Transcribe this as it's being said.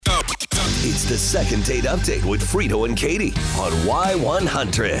It's the second date update with Frito and Katie on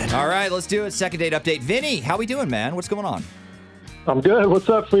Y100. All right, let's do it. Second date update. Vinny, how we doing, man? What's going on? I'm good. What's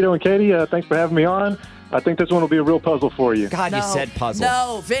up, Frito and Katie? Thanks for having me on. I think this one will be a real puzzle for you. God, you said puzzle.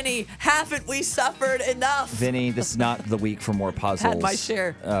 No, Vinny, haven't we suffered enough? Vinny, this is not the week for more puzzles. Had my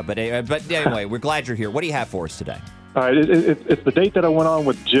share. But anyway, we're glad you're here. What do you have for us today? All right, it's the date that I went on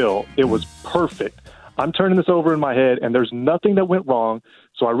with Jill. It was perfect. I'm turning this over in my head, and there's nothing that went wrong,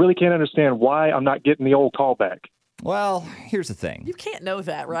 so I really can't understand why I'm not getting the old callback. Well, here's the thing. You can't know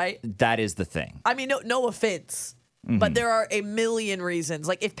that, right? That is the thing. I mean, no offense, but there are a million reasons.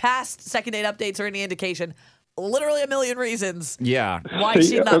 Like, if past second date updates are any indication, literally a million reasons Yeah. why she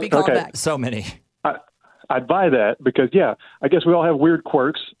should not be called back. So many. I'd buy that because, yeah, I guess we all have weird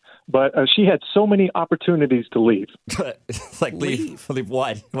quirks, but she had so many opportunities to leave. Like leave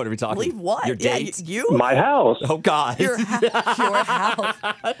what? What are we talking? Leave what? Your Yeah, date? you? My house. Oh God. Your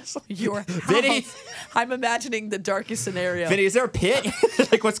house. Your house. Vinny? I'm imagining the darkest scenario. Vinny, is there a pit?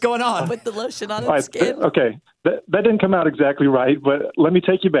 Like, what's going on? With the lotion on All its right, skin. okay, that didn't come out exactly right, but let me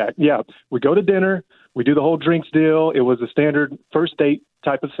take you back. Yeah, we go to dinner. We do the whole drinks deal. It was a standard first date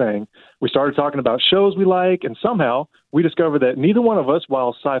type of thing. We started talking about shows we like, and somehow we discovered that neither one of us,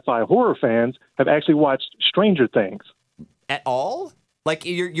 while sci-fi horror fans, have actually watched Stranger Things. At all? Like,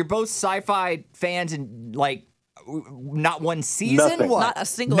 you're both sci-fi fans and, like, not one season? Nothing. What? Not a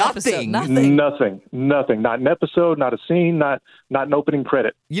single Nothing. episode. Nothing. Nothing. Not an episode, not a scene, not an opening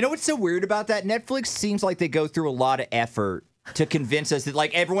credit. You know what's so weird about that? Netflix seems like they go through a lot of effort to convince us that,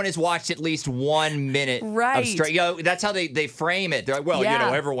 like, everyone has watched at least 1 minute Right. of straight. That's how they frame it. They're like, well,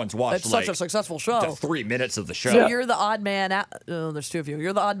 Yeah. everyone's watched It's like such a successful show. the 3 minutes of the show. So you're the odd man out. Oh, there's two of you.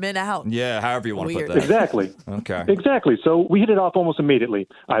 You're the odd man out. Yeah, however you want to put Weird. that. Exactly. Okay. Exactly. So we hit it off almost immediately.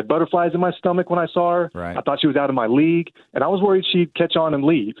 I had butterflies in my stomach when I saw her. Right. I thought she was out of my league, and I was worried she'd catch on and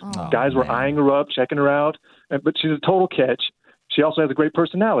leave. Guys were man. eyeing her up, checking her out, but she's a total catch. She also has a great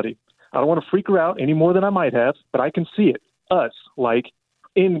personality. I don't want to freak her out any more than I might have, but I can see it. Us, like,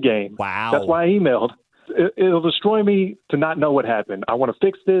 in game. Wow. That's why I emailed. It'll destroy me to not know what happened. I want to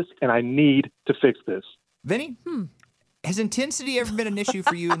fix this, and I need to fix this. Vinny, has intensity ever been an issue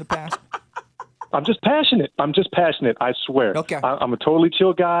for you in the past? I'm just passionate. I swear. Okay. I'm a totally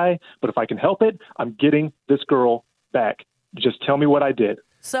chill guy, but if I can help it, I'm getting this girl back. Just tell me what I did.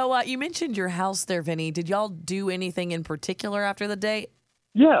 So you mentioned your house there, Vinny. Did y'all do anything in particular after the date?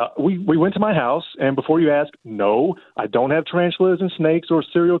 Yeah, we went to my house, and before you ask, no, I don't have tarantulas and snakes or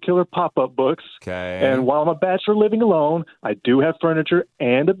serial killer pop-up books. Okay. And while I'm a bachelor living alone, I do have furniture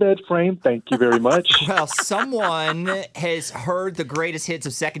and a bed frame. Thank you very much. Well, someone has heard the greatest hits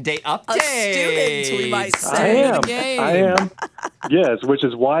of Second Date Update. A student, we might I say. am. The game. I am. Yes, which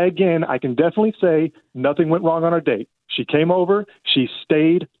is why, again, I can definitely say nothing went wrong on our date. She came over. She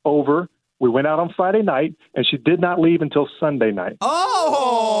stayed over. We went out on Friday night, and she did not leave until Sunday night.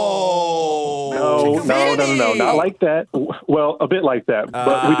 Oh! No, not like that. Well, a bit like that.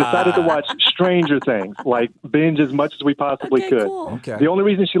 But we decided to watch Stranger Things, like binge as much as we possibly could. Cool. Okay. The only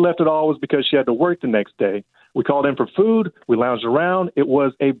reason she left at all was because she had to work the next day. We called in for food. We lounged around. It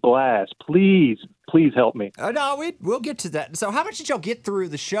was a blast. Please help me. No, we'll get to that. So how much did y'all get through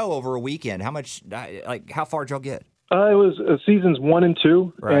the show over a weekend? How much, how far did y'all get? It was seasons 1 and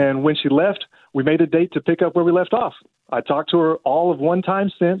 2, Right. and when she left, we made a date to pick up where we left off. I talked to her all of one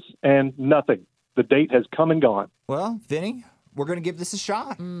time since, and nothing. The date has come and gone. Well, Vinny, we're going to give this a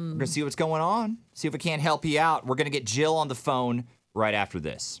shot. We're going to see what's going on, see if we can't help you out. We're going to get Jill on the phone right after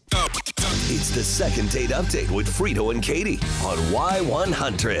this. It's the second date update with Frito and Katie on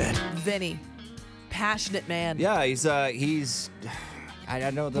Y100. Vinny, passionate man. Yeah, he's I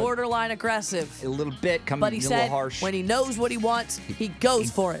know the Borderline aggressive. a little bit coming But he a said little harsh. when he knows what he wants, he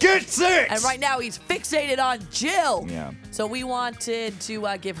goes for it. Gets it! And right now he's fixated on Jill. Yeah. So we wanted to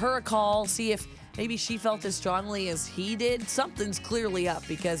give her a call, see if maybe she felt as strongly as he did. Something's clearly up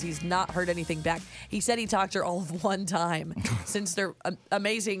because he's not heard anything back. He said he talked to her all of one time since their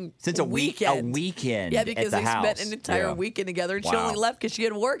amazing Since a weekend. weekend. Yeah, because at the they spent house. an entire Yeah. weekend together, and she Wow. only left because she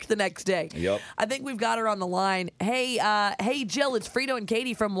had work the next day. Yep. I think we've got her on the line. Hey, Jill, it's Frito and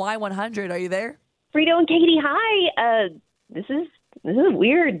Katie from Y100. Are you there? Frito and Katie, hi. This is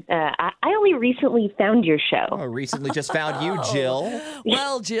weird. I only recently found your show. I recently just found you, Jill.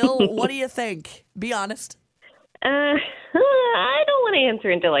 Well, Jill, what do you think? Be honest. I don't want to answer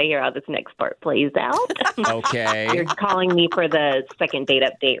until I hear how this next part plays out. Okay. You're calling me for the second date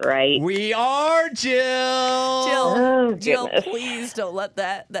update, right? We are, Jill. Oh, Jill, goodness. please don't let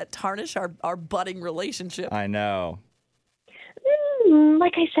that tarnish our budding relationship. I know.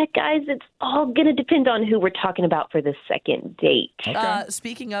 like I said, guys, it's all going to depend on who we're talking about for this second date.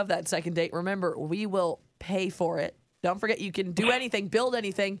 Speaking of that second date, remember, we will pay for it. Don't forget, you can do anything, build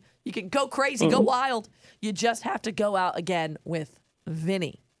anything. You can go crazy, go wild. You just have to go out again with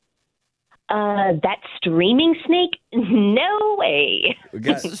Vinny. That streaming snake? No way. We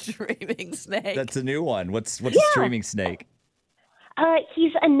got, Streaming snake. that's a new one. What's a streaming snake?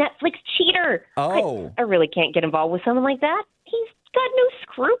 He's a Netflix cheater. Oh. I really can't get involved with someone like that. He's got no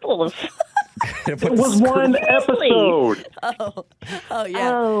scruples. It was one episode. Oh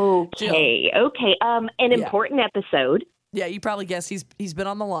yeah. Okay. An important episode. Yeah, you probably guessed he's been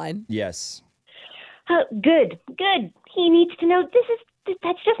on the line. Yes. Good. He needs to know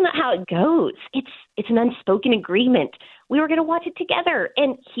that's just not how it goes. It's an unspoken agreement. We were going to watch it together,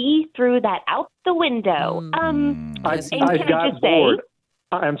 and he threw that out the window. I can I got just bored. say-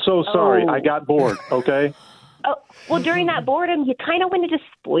 I'm so sorry. Oh. I got bored, okay? Oh, well, during that boredom, you kind of went into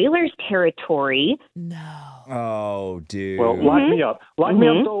spoilers territory. No. Oh, dude. Well, lock me up. Lock me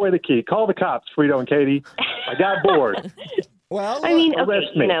up, throw away the key. Call the cops, Frito and Katie. I got bored. Well, I mean, okay,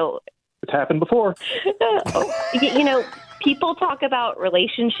 arrest me. It's happened before. People talk about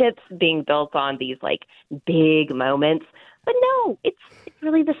relationships being built on these like big moments, but no, it's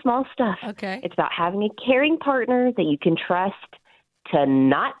really the small stuff. Okay. It's about having a caring partner that you can trust to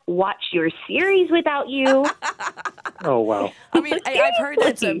not watch your series without you. Oh, wow. I mean, I've heard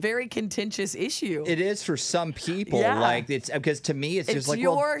that's a very contentious issue. it is for some people. Yeah. Like it's because to me it's just like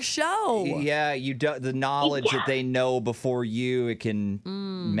your well, show. yeah, you do the knowledge that they know before you, it can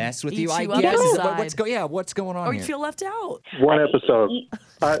mess with Eat you. I you up guess. inside. What's going on Or here? you feel left out. One episode.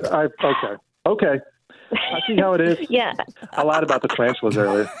 Okay. I see how it is. Yeah. I lied about the tarantulas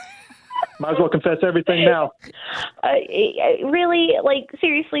earlier. Might as well confess everything now. Really, like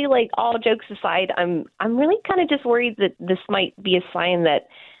seriously, like all jokes aside, I'm really kind of just worried that this might be a sign that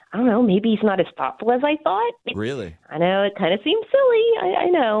I don't know, maybe he's not as thoughtful as I thought. Really? I know it kind of seems silly. I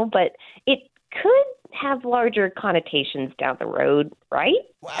know, but it could have larger connotations down the road, right?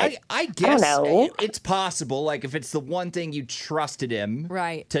 Well, I guess know. it's possible. Like if it's the one thing you trusted him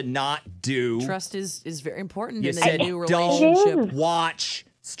Right. to not do, Trust is very important you in said a new don't relationship. watch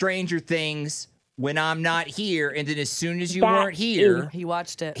Stranger Things when I'm not here, and then as soon as you That weren't here, He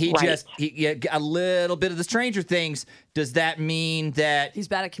watched it. he Right. just a little bit of the Stranger Things. Does that mean that He's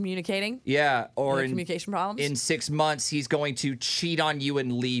bad at communicating. or in Communication problems. in 6 months he's going to cheat on you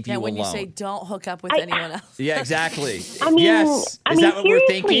and leave Yeah, you when alone? you say don't hook up with anyone else. Yeah, exactly. I mean, yes, is I mean, that what we're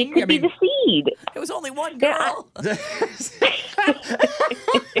seriously, thinking? it could be the seed. It was only one girl.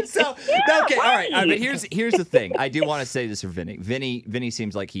 So okay, all right. But here's the thing. I do want to say this for Vinny. Vinny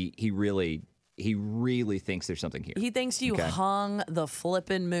seems like he really thinks there's something here. He thinks you Okay. hung the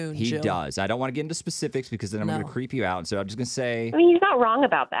flippin' moon, He Jill. does. I don't want to get into specifics because then I'm going No. to creep you out. So I'm just going to say, I mean, he's not wrong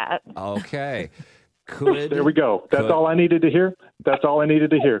about that. okay. Could There we go. That's could- all I needed to hear. That's all I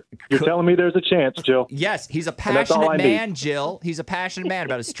needed to hear. You're telling me there's a chance, Jill. Yes, he's a that's all passionate I need. man, Jill. He's a passionate man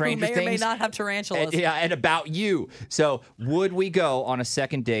about his Who Stranger may or Things. may not have tarantulas. and about you. So would we go on a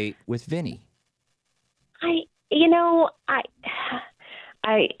second date with Vinny?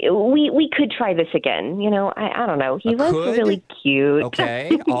 We could try this again. I don't know. He was could? really cute.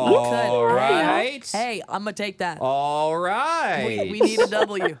 Okay. All right. Hey, I'm gonna take that. All right. We need a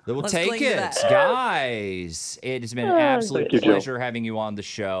W. We'll Let's take cling to it. that. Guys, it has been an absolute Thank you, Jill. pleasure having you on the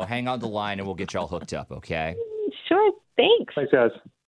show. Hang on the line and we'll get y'all hooked up, okay? Sure. Thanks. Thanks, guys.